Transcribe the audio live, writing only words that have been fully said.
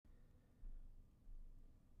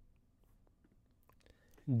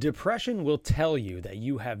Depression will tell you that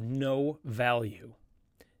you have no value,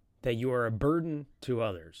 that you are a burden to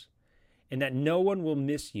others, and that no one will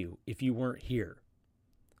miss you if you weren't here.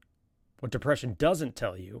 What depression doesn't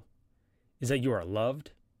tell you is that you are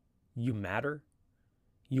loved, you matter,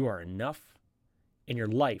 you are enough, and your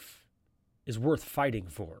life is worth fighting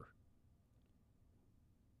for.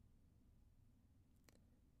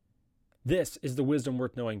 This is the Wisdom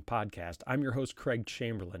Worth Knowing podcast. I'm your host, Craig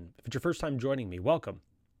Chamberlain. If it's your first time joining me, welcome.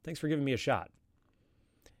 Thanks for giving me a shot.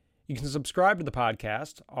 You can subscribe to the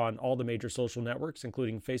podcast on all the major social networks,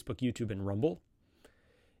 including Facebook, YouTube, and Rumble.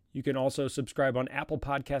 You can also subscribe on Apple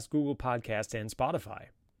Podcasts, Google Podcasts, and Spotify.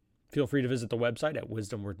 Feel free to visit the website at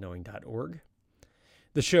wisdomworthknowing.org.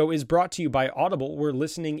 The show is brought to you by Audible, where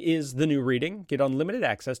listening is the new reading. Get unlimited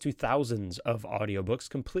access to thousands of audiobooks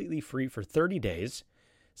completely free for 30 days.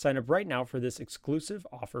 Sign up right now for this exclusive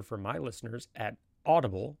offer for my listeners at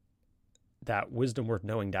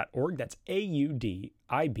audible.wisdomworthknowing.org. That's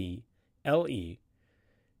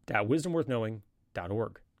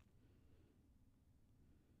audible.wisdomworthknowing.org.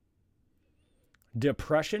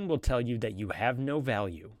 Depression will tell you that you have no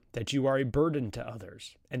value, that you are a burden to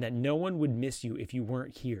others, and that no one would miss you if you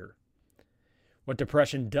weren't here. What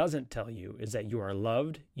depression doesn't tell you is that you are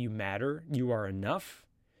loved, you matter, you are enough,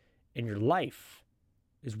 and your life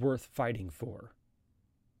is worth fighting for.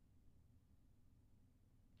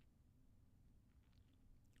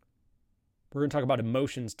 We're going to talk about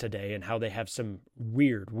emotions today and how they have some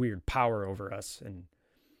weird power over us. And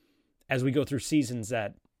as we go through seasons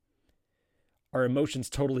that our emotions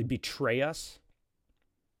totally betray us,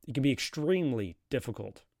 it can be extremely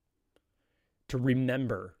difficult to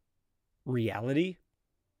remember reality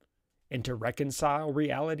and to reconcile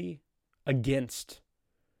reality against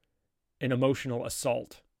an emotional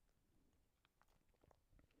assault.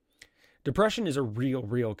 Depression is a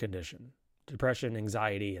real condition. Depression,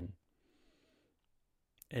 anxiety,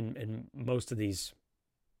 and most of these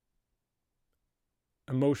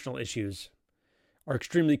emotional issues are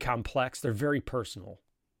extremely complex. They're very personal.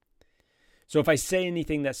 So if I say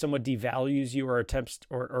anything that somewhat devalues you or attempts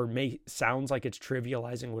or sounds like it's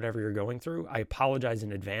trivializing whatever you're going through, I apologize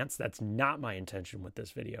in advance. That's not my intention with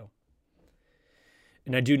this video.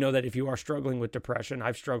 And I do know that if you are struggling with depression,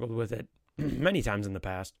 I've struggled with it many times in the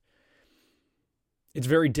past. It's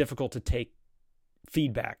very difficult to take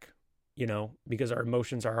feedback, because our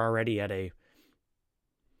emotions are already at a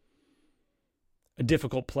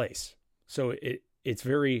difficult place. So it's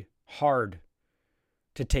very hard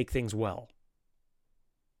to take things well.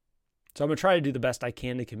 So I'm going to try to do the best I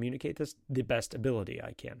can to communicate this, the best ability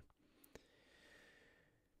I can.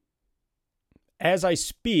 As I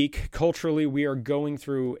speak, culturally, we are going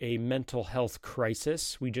through a mental health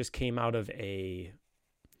crisis. We just came out of a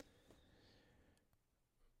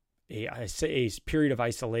period of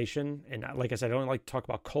isolation. And like I said, I don't like to talk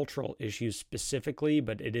about cultural issues specifically,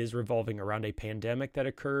 but it is revolving around a pandemic that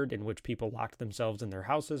occurred in which people locked themselves in their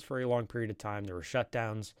houses for a long period of time. There were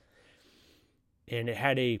shutdowns. And it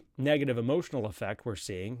had a negative emotional effect we're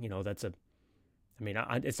seeing.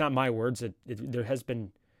 It's not my words. There has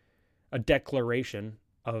been a declaration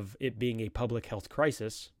of it being a public health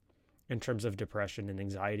crisis in terms of depression and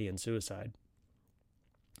anxiety and suicide.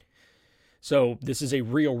 So this is a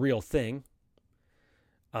real thing.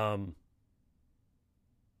 If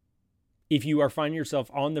you are finding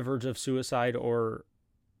yourself on the verge of suicide or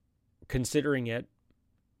considering it,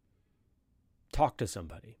 talk to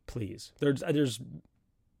somebody, please.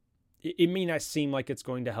 It may not seem like it's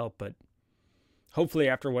going to help, but hopefully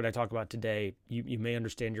after what I talk about today, you may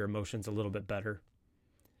understand your emotions a little bit better.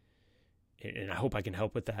 And I hope I can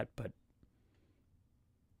help with that, but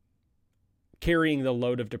carrying the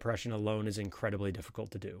load of depression alone is incredibly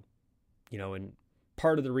difficult to do. And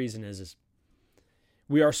part of the reason is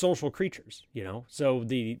we are social creatures, so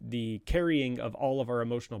the carrying of all of our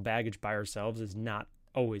emotional baggage by ourselves is not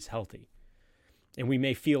always healthy. And we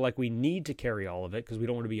may feel like we need to carry all of it because we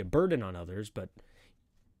don't want to be a burden on others, but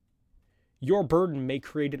your burden may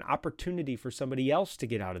create an opportunity for somebody else to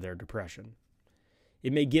get out of their depression.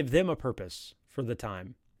 It may give them a purpose for the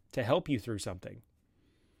time to help you through something.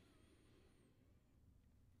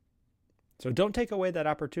 So don't take away that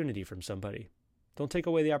opportunity from somebody. Don't take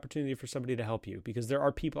away the opportunity for somebody to help you, because there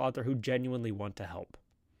are people out there who genuinely want to help.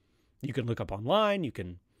 You can look up online. You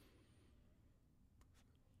can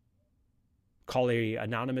call an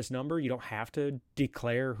anonymous number. You don't have to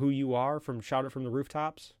declare who you are, shout it from the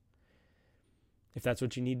rooftops. If that's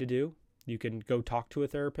what you need to do, you can go talk to a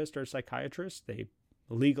therapist or a psychiatrist. They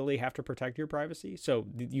legally have to protect your privacy. So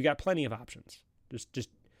you got plenty of options. Just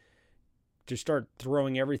start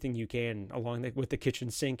throwing everything you can with the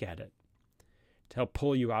kitchen sink at it. to help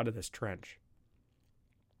pull you out of this trench.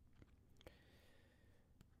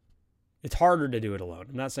 It's harder to do it alone.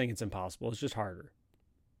 I'm not saying it's impossible. It's just harder.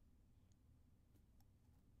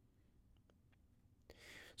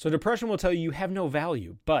 So depression will tell you you have no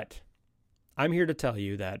value, but I'm here to tell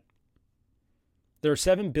you that there are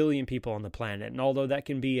 7 billion people on the planet, and although that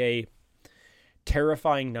can be a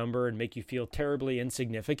terrifying number and make you feel terribly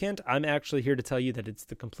insignificant, I'm actually here to tell you that it's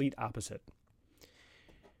the complete opposite.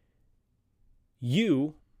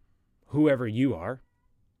 You, whoever you are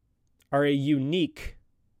a unique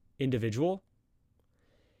individual,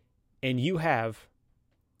 and you have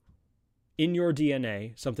in your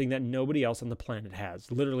DNA something that nobody else on the planet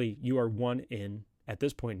has. Literally, you are one in, at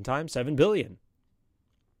this point in time, 7 billion.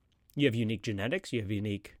 You have unique genetics, you have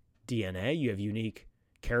unique DNA, you have unique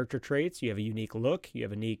character traits, you have a unique look, you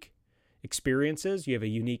have unique experiences, you have a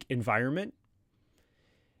unique environment.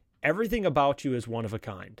 Everything about you is one of a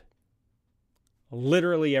kind.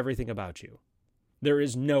 Literally everything about you. There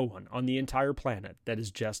is no one on the entire planet that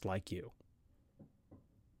is just like you.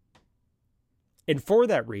 And for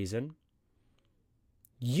that reason,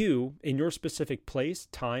 you, in your specific place,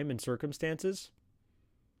 time, and circumstances,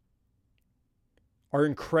 are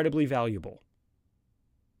incredibly valuable.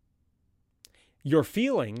 Your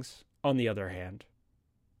feelings, on the other hand,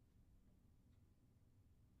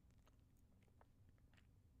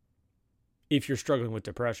 if you're struggling with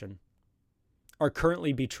depression, are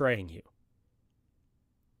currently betraying you.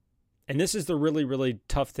 And this is the really, really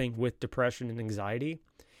tough thing with depression and anxiety,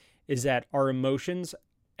 is that our emotions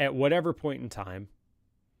at whatever point in time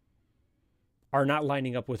are not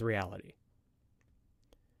lining up with reality.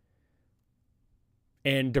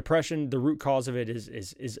 And depression, the root cause of it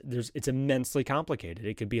it's immensely complicated.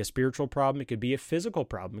 It could be a spiritual problem. It could be a physical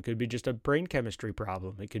problem. It could be just a brain chemistry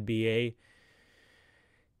problem. It could be a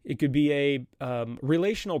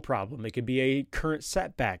relational problem. It could be a current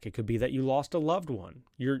setback. It could be that you lost a loved one.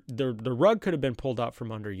 The rug could have been pulled out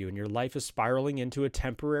from under you, and your life is spiraling into a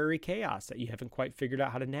temporary chaos that you haven't quite figured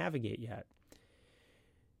out how to navigate yet.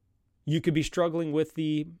 You could be struggling with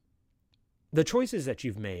the choices that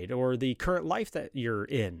you've made, or the current life that you're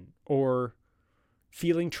in, or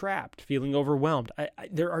feeling trapped, feeling overwhelmed.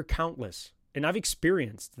 There are countless, and I've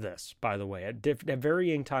experienced this, by the way, at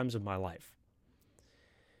varying times of my life.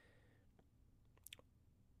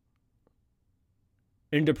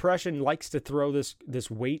 And depression likes to throw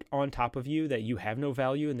this weight on top of you that you have no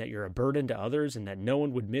value and that you're a burden to others and that no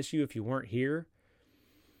one would miss you if you weren't here.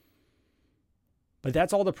 But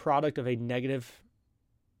that's all the product of a negative,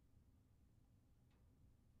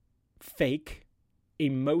 fake,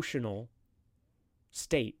 emotional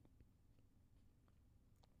state.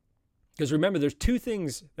 Because remember, there's two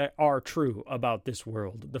things that are true about this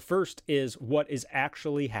world. The first is what is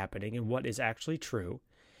actually happening and what is actually true.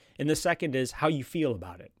 And the second is how you feel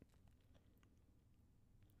about it.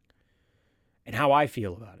 And how I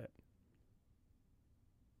feel about it.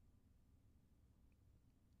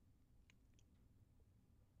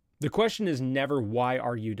 The question is never, why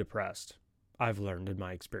are you depressed? I've learned in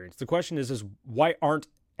my experience. The question is why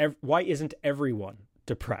isn't everyone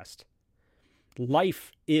depressed?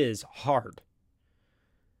 Life is hard.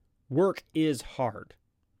 Work is hard.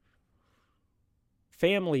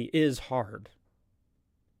 Family is hard.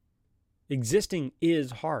 Existing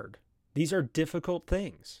is hard. These are difficult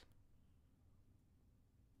things.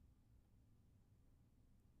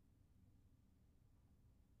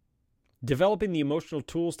 Developing the emotional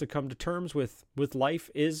tools to come to terms with life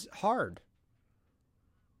is hard.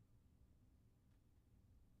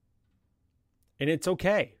 And it's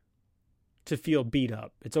okay to feel beat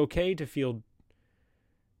up. It's okay to feel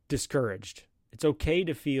discouraged. It's okay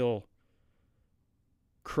to feel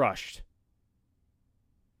crushed.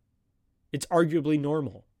 It's arguably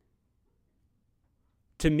normal.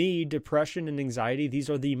 To me, depression and anxiety, these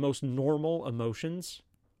are the most normal emotions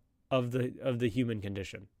of the human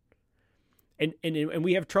condition. And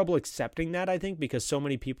we have trouble accepting that, I think, because so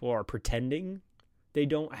many people are pretending they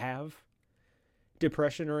don't have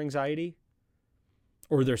depression or anxiety,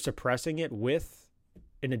 or they're suppressing it with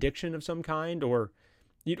an addiction of some kind, or,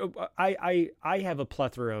 I have a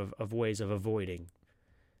plethora of ways of avoiding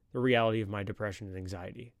the reality of my depression and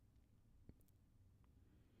anxiety.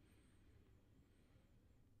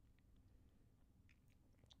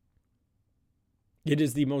 It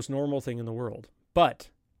is the most normal thing in the world. But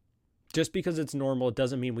just because it's normal, it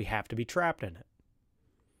doesn't mean we have to be trapped in it.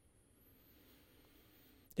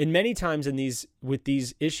 And many times with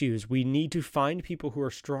these issues, we need to find people who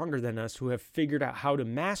are stronger than us, who have figured out how to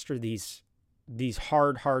master these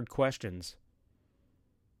hard questions,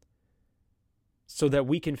 so that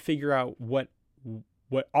we can figure out what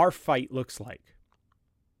our fight looks like.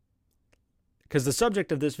 Because the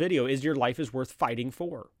subject of this video is your life is worth fighting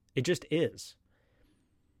for. It just is.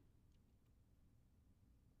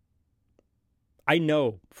 I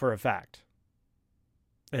know for a fact,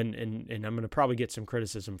 and I'm going to probably get some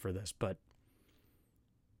criticism for this, but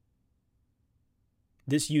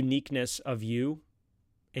this uniqueness of you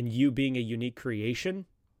and you being a unique creation,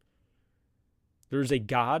 there's a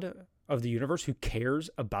God of the universe who cares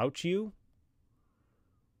about you,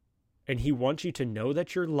 and he wants you to know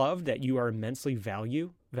that you're loved, that you are immensely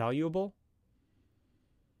valuable,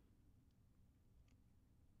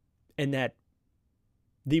 and that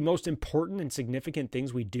the most important and significant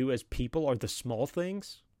things we do as people are the small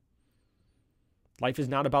things. Life is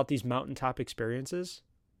not about these mountaintop experiences.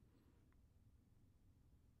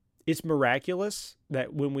 It's miraculous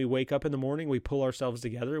that when we wake up in the morning, we pull ourselves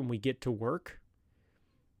together and we get to work.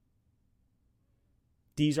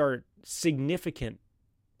 These are significant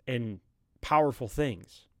and powerful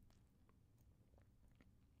things.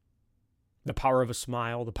 The power of a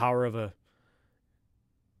smile, the power of a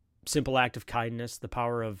simple act of kindness, the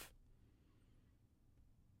power of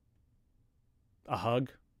a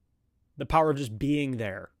hug, the power of just being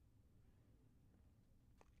there.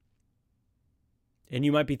 And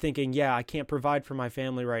you might be thinking, yeah, I can't provide for my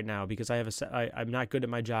family right now because I'm not good at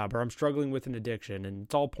my job, or I'm struggling with an addiction and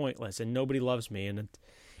it's all pointless and nobody loves me. And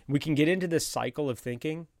we can get into this cycle of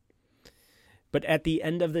thinking. But at the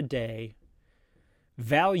end of the day,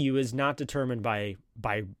 value is not determined by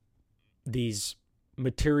these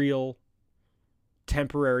material,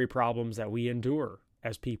 temporary problems that we endure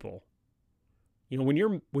as people. You know,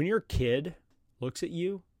 when your kid looks at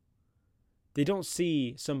you, they don't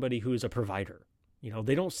see somebody who is a provider. You know,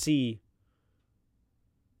 they see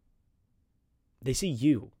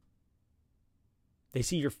you. They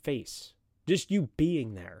see your face. Just you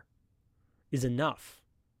being there is enough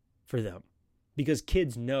for them, because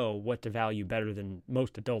kids know what to value better than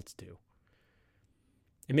most adults do.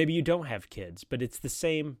 And maybe you don't have kids, but it's the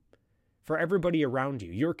same for everybody around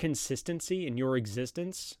you. Your consistency in your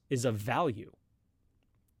existence is of value.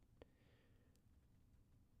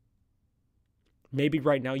 Maybe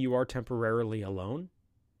right now you are temporarily alone.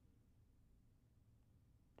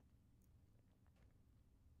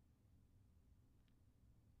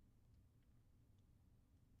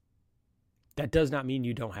 That does not mean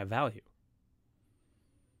you don't have value.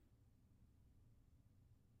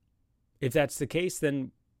 If that's the case,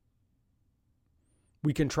 then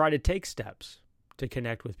we can try to take steps to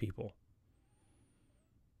connect with people.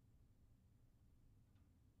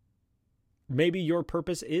 Maybe your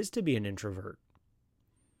purpose is to be an introvert.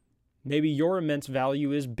 Maybe your immense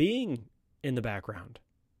value is being in the background.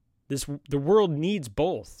 The world needs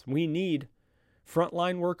both. We need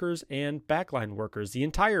frontline workers and backline workers. The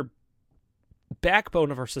entire backbone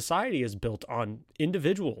of our society is built on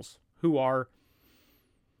individuals who are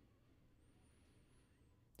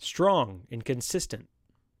strong and consistent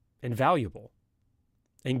and valuable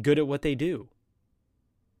and good at what they do.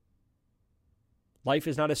 Life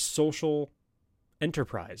is not a social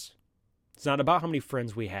enterprise. It's not about how many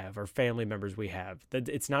friends we have or family members we have.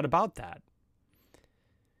 It's not about that.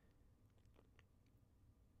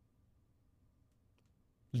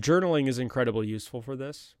 Journaling is incredibly useful for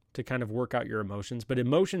this, to kind of work out your emotions, but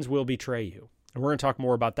emotions will betray you. And we're going to talk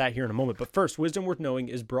more about that here in a moment. But first, Wisdom Worth Knowing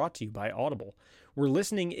is brought to you by Audible, where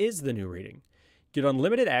listening is the new reading. Get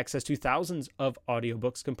unlimited access to thousands of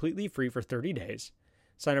audiobooks completely free for 30 days.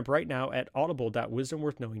 Sign up right now at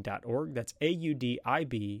audible.wisdomworthknowing.org. That's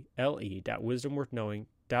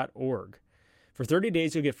audible.wisdomworthknowing.org. For 30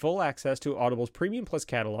 days, you'll get full access to Audible's Premium Plus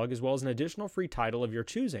catalog, as well as an additional free title of your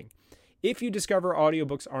choosing. If you discover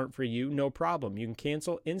audiobooks aren't for you, no problem. You can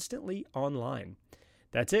cancel instantly online.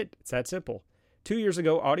 That's it. It's that simple. 2 years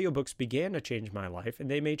ago, audiobooks began to change my life,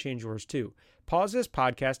 and they may change yours too. Pause this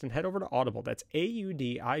podcast and head over to Audible. That's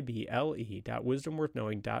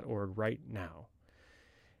audible.wisdomworthknowing.org right now.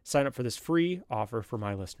 Sign up for this free offer for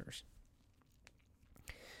my listeners.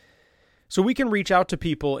 So we can reach out to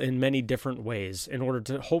people in many different ways in order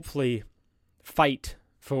to hopefully fight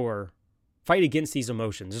against these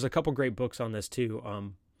emotions. There's a couple great books on this too.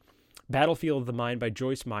 Battlefield of the Mind by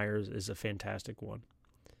Joyce Myers is a fantastic one.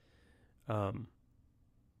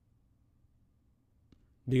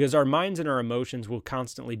 Because our minds and our emotions will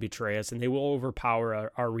constantly betray us, and they will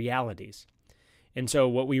overpower our realities. And so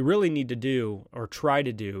what we really need to do, or try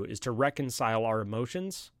to do, is to reconcile our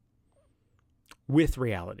emotions with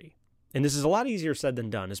reality. And this is a lot easier said than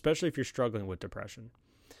done, especially if you're struggling with depression.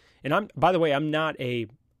 And by the way, I'm not a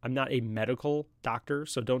medical doctor,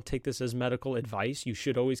 so don't take this as medical advice. You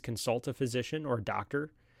should always consult a physician or a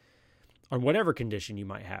doctor on whatever condition you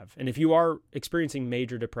might have. And if you are experiencing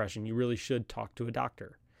major depression, you really should talk to a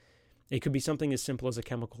doctor. It could be something as simple as a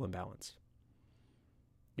chemical imbalance.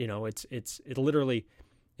 You know, it literally,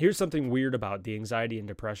 here's something weird about the anxiety and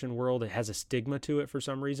depression world. It has a stigma to it for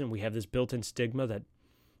some reason. We have this built-in stigma that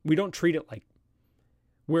we don't treat it like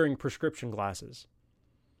wearing prescription glasses.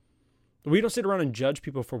 We don't sit around and judge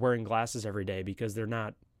people for wearing glasses every day because they're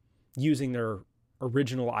not using their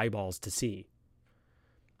original eyeballs to see.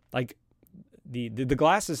 Like the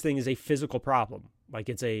glasses thing is a physical problem. Like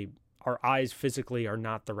our eyes physically are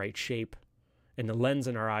not the right shape, and the lens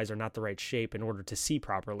in our eyes are not the right shape in order to see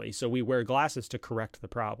properly. So we wear glasses to correct the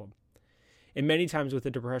problem. And many times with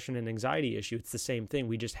the depression and anxiety issue, it's the same thing.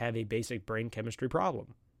 We just have a basic brain chemistry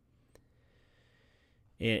problem.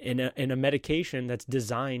 And a medication that's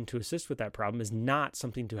designed to assist with that problem is not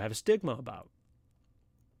something to have a stigma about.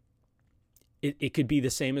 It could be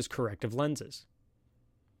the same as corrective lenses.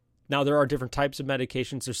 Now, there are different types of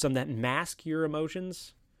medications. There's some that mask your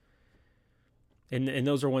emotions. And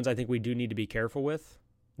those are ones I think we do need to be careful with.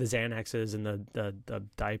 The Xanaxes and the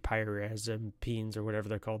dipyrazepines or whatever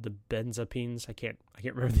they're called, the benzapines. I can't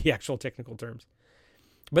remember the actual technical terms.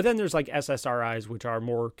 But then there's like SSRIs, which are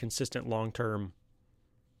more consistent long-term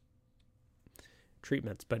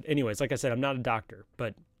treatments. But anyways, like I said, I'm not a doctor,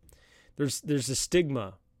 but there's a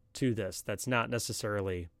stigma to this that's not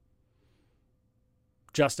necessarily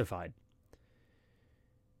justified.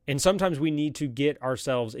 And sometimes we need to get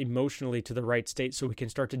ourselves emotionally to the right state so we can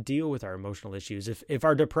start to deal with our emotional issues. If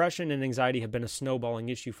our depression and anxiety have been a snowballing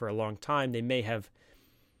issue for a long time, they may have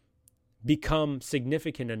become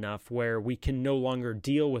significant enough where we can no longer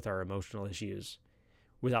deal with our emotional issues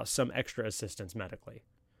without some extra assistance medically.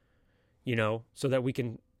 You know, so that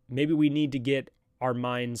maybe we need to get our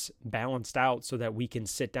minds balanced out so that we can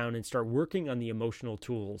sit down and start working on the emotional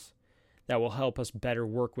tools that will help us better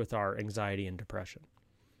work with our anxiety and depression.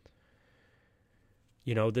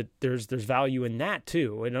 You know, that there's value in that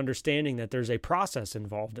too, and understanding that there's a process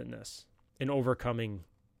involved in this, in overcoming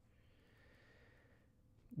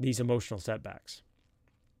these emotional setbacks.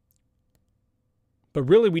 But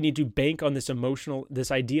really, we need to bank on this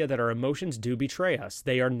idea that our emotions do betray us.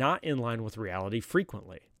 They are not in line with reality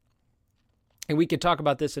frequently. And we could talk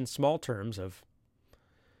about this in small terms of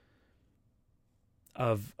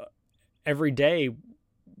every day,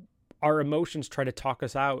 our emotions try to talk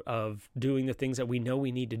us out of doing the things that we know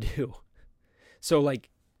we need to do. So like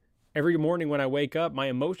every morning when I wake up, my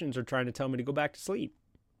emotions are trying to tell me to go back to sleep.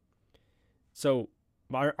 So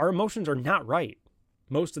our emotions are not right.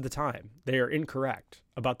 Most of the time, they are incorrect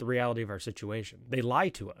about the reality of our situation. They lie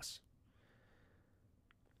to us.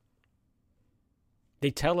 They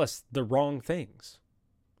tell us the wrong things.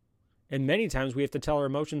 And many times we have to tell our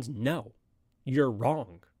emotions, no, you're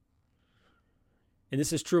wrong. And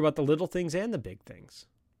this is true about the little things and the big things.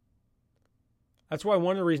 That's why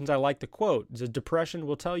one of the reasons I like the quote is that depression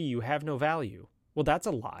will tell you have no value. Well, that's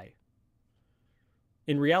a lie.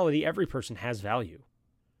 In reality, every person has value.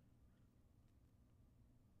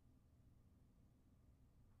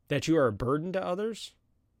 That you are a burden to others?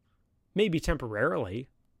 Maybe temporarily.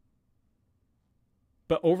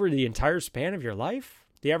 But over the entire span of your life,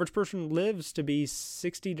 the average person lives to be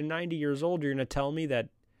 60 to 90 years old. You're going to tell me that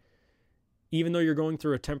even though you're going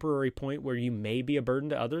through a temporary point where you may be a burden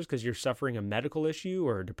to others because you're suffering a medical issue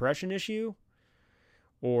or a depression issue,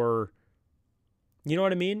 or, you know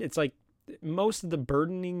what I mean? It's like most of the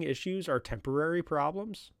burdening issues are temporary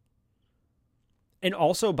problems. And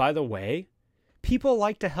also, by the way, people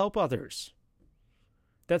like to help others.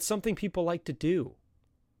 That's something people like to do.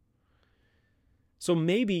 So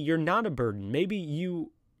maybe you're not a burden. Maybe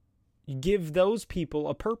you give those people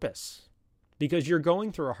a purpose because you're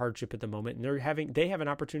going through a hardship at the moment and they have an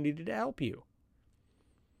opportunity to help you.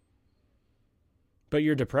 But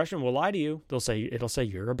your depression will lie to you. It'll say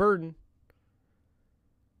you're a burden.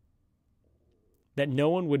 That no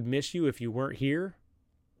one would miss you if you weren't here.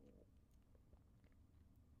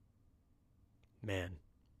 Man,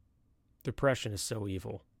 depression is so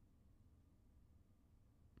evil.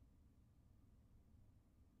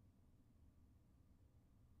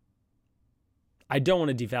 I don't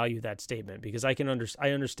want to devalue that statement because I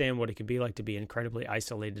understand what it can be like to be incredibly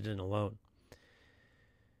isolated and alone.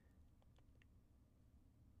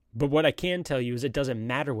 But what I can tell you is it doesn't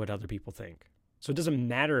matter what other people think. So it doesn't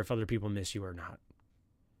matter if other people miss you or not.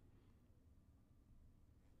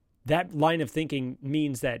 That line of thinking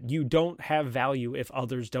means that you don't have value if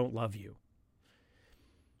others don't love you.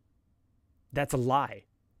 That's a lie.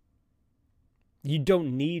 You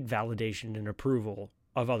don't need validation and approval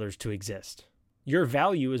of others to exist. Your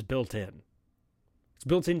value is built in. It's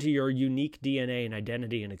built into your unique DNA and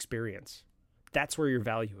identity and experience. That's where your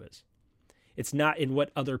value is. It's not in what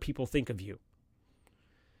other people think of you.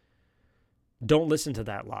 Don't listen to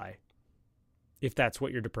that lie if that's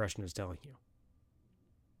what your depression is telling you.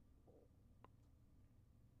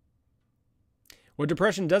 What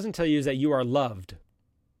depression doesn't tell you is that you are loved.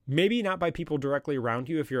 Maybe not by people directly around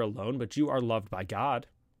you if you're alone, but you are loved by God.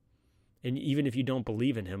 And even if you don't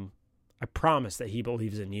believe in him, I promise that he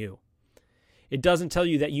believes in you. It doesn't tell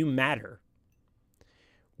you that you matter.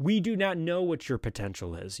 We do not know what your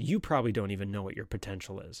potential is. You probably don't even know what your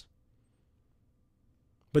potential is.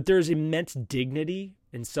 But there's immense dignity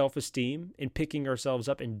and self-esteem in picking ourselves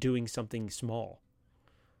up and doing something small.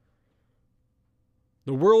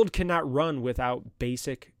 The world cannot run without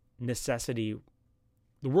basic necessity.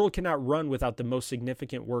 The world cannot run without the most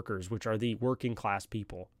significant workers, which are the working class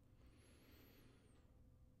people.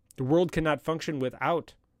 The world cannot function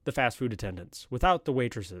without the fast food attendants, without the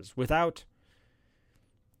waitresses, without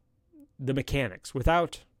the mechanics,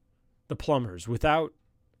 without the plumbers, without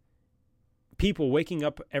people waking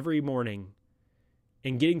up every morning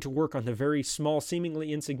and getting to work on the very small,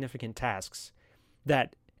 seemingly insignificant tasks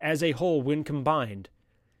that, as a whole, when combined,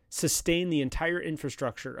 sustain the entire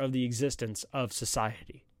infrastructure of the existence of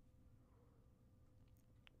society.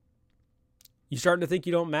 You starting to think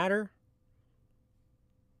you don't matter?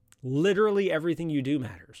 Literally everything you do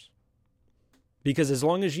matters. Because as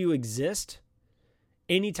long as you exist,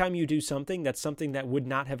 anytime you do something, that's something that would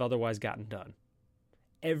not have otherwise gotten done.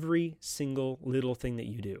 Every single little thing that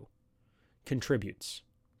you do contributes.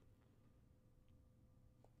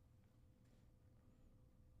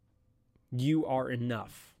 You are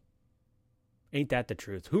enough. Ain't that the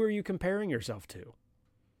truth? Who are you comparing yourself to?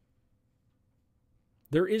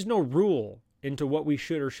 There is no rule into what we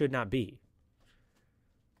should or should not be.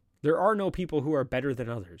 There are no people who are better than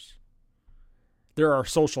others. There are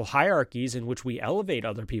social hierarchies in which we elevate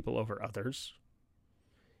other people over others,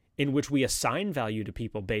 in which we assign value to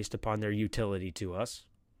people based upon their utility to us.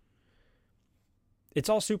 It's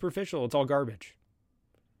all superficial. It's all garbage.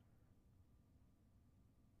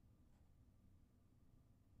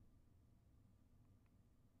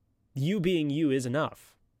 You being you is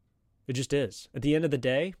enough. It just is. At the end of the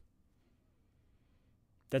day,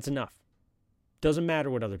 that's enough. Doesn't matter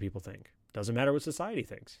what other people think. Doesn't matter what society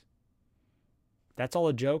thinks. That's all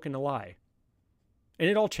a joke and a lie. And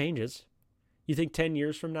it all changes. You think 10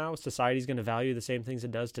 years from now, society's going to value the same things it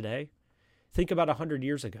does today? Think about 100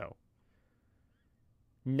 years ago.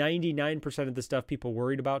 99% of the stuff people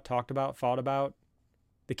worried about, talked about, fought about,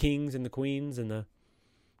 the kings and the queens and the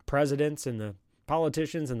presidents and the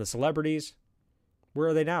politicians and the celebrities, where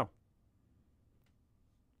are they now?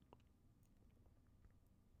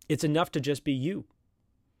 It's enough to just be you.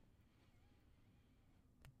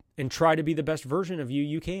 And try to be the best version of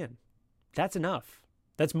you can. That's enough.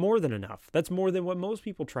 That's more than enough. That's more than what most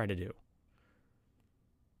people try to do.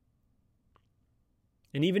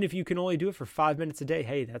 And even if you can only do it for 5 minutes a day,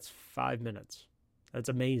 hey, that's 5 minutes. That's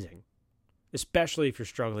amazing. Especially if you're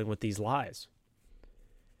struggling with these lies.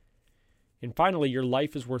 And finally, your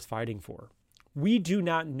life is worth fighting for. We do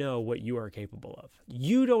not know what you are capable of.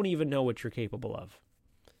 You don't even know what you're capable of.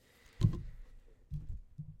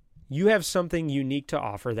 You have something unique to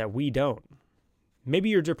offer that we don't. Maybe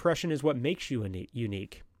your depression is what makes you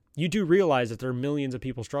unique. You do realize that there are millions of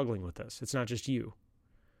people struggling with this. It's not just you.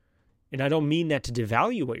 And I don't mean that to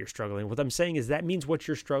devalue what you're struggling with. What I'm saying is that means what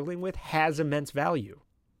you're struggling with has immense value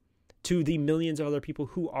to the millions of other people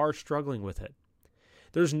who are struggling with it.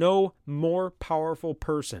 There's no more powerful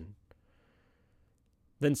person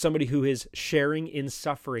than somebody who is sharing in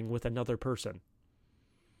suffering with another person.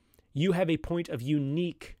 You have a point of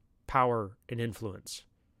unique power and influence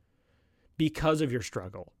because of your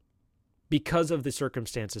struggle, because of the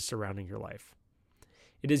circumstances surrounding your life.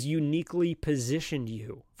 It has uniquely positioned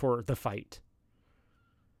you for the fight.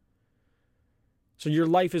 So your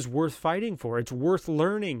life is worth fighting for. It's worth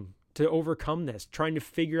learning to overcome this, trying to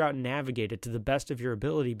figure out and navigate it to the best of your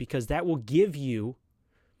ability, because that will give you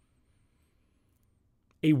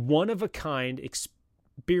a one-of-a-kind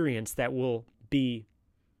experience that will be,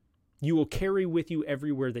 you will carry with you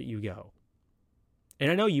everywhere that you go. And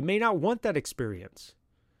I know you may not want that experience.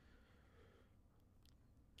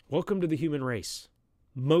 Welcome to the human race.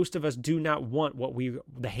 Most of us do not want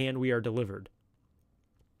the hand we are delivered.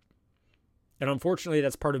 And unfortunately,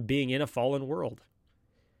 that's part of being in a fallen world.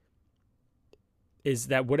 Is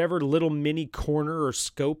that whatever little mini corner or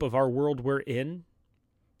scope of our world we're in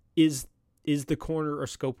is the corner or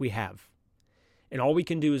scope we have. And all we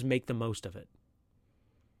can do is make the most of it.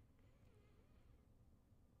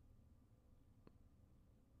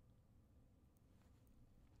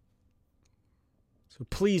 So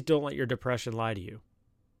please don't let your depression lie to you.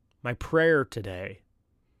 My prayer today,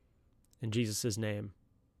 in Jesus' name,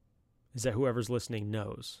 is that whoever's listening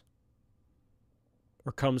knows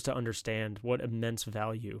or comes to understand what immense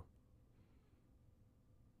value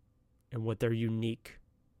and what their unique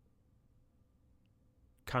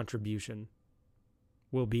contribution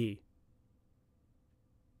will be.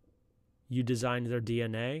 You designed their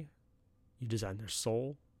DNA, you designed their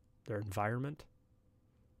soul, their environment.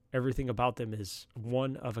 Everything about them is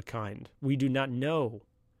one of a kind. We do not know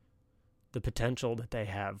the potential that they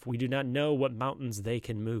have. We do not know what mountains they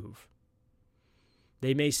can move.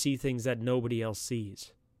 They may see things that nobody else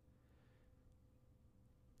sees.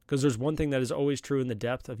 Because there's one thing that is always true in the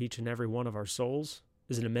depth of each and every one of our souls,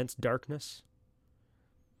 is an immense darkness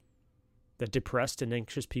that depressed and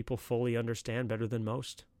anxious people fully understand better than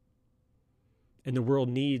most. And the world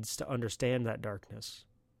needs to understand that darkness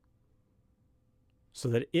so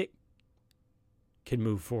that it can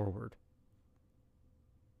move forward.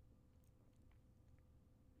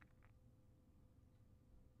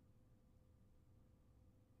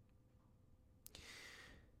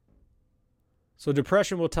 So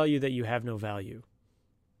depression will tell you that you have no value,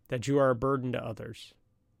 that you are a burden to others,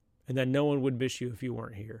 and that no one would miss you if you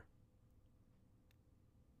weren't here.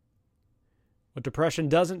 What depression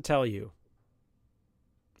doesn't tell you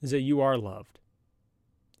is that you are loved.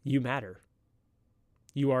 You matter.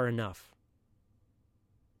 You are enough.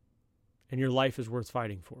 And your life is worth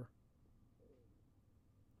fighting for.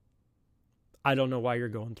 I don't know why you're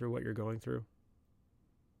going through what you're going through.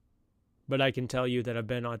 But I can tell you that I've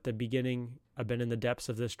been at the beginning, I've been in the depths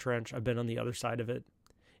of this trench, I've been on the other side of it,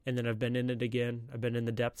 and then I've been in it again, I've been in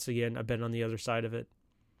the depths again, I've been on the other side of it.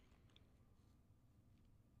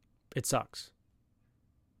 It sucks.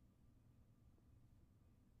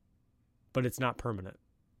 But it's not permanent.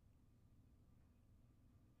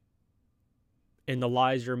 And the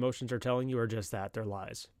lies your emotions are telling you are just that, they're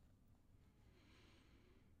lies.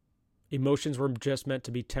 Emotions were just meant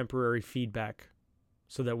to be temporary feedback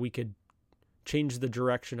so that we could change the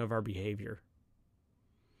direction of our behavior.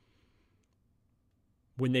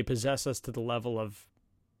 When they possess us to the level of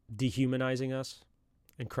dehumanizing us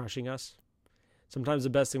and crushing us, sometimes the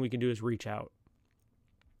best thing we can do is reach out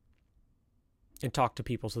and talk to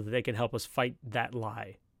people so that they can help us fight that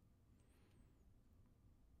lie.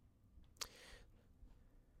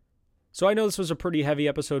 So I know this was a pretty heavy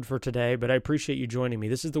episode for today, but I appreciate you joining me.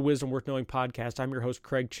 This is the Wisdom Worth Knowing podcast. I'm your host,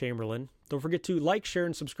 Craig Chamberlain. Don't forget to like, share,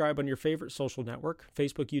 and subscribe on your favorite social network,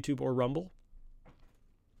 Facebook, YouTube, or Rumble.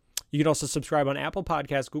 You can also subscribe on Apple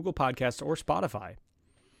Podcasts, Google Podcasts, or Spotify.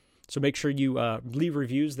 So make sure you leave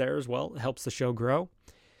reviews there as well. It helps the show grow.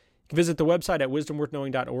 You can visit the website at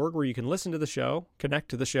wisdomworthknowing.org where you can listen to the show, connect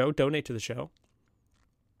to the show, donate to the show.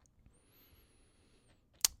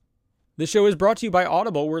 This show is brought to you by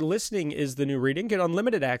Audible, where listening is the new reading. Get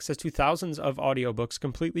unlimited access to thousands of audiobooks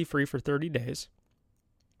completely free for 30 days.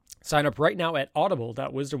 Sign up right now at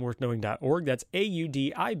audible.wisdomworthknowing.org. That's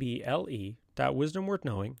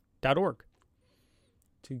audible.wisdomworthknowing.org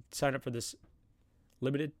to sign up for this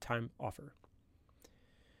limited time offer.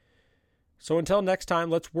 So until next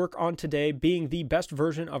time, let's work on today being the best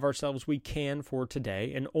version of ourselves we can for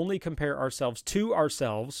today and only compare ourselves to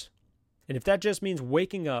ourselves. And if that just means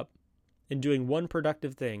waking up and doing one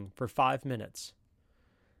productive thing for 5 minutes,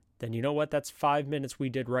 then you know what? That's 5 minutes we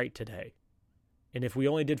did right today. And if we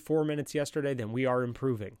only did 4 minutes yesterday, then we are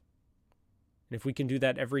improving. And if we can do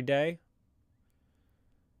that every day,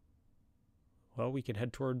 well, we can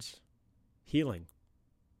head towards healing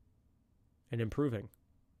and improving.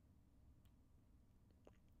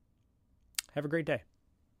 Have a great day.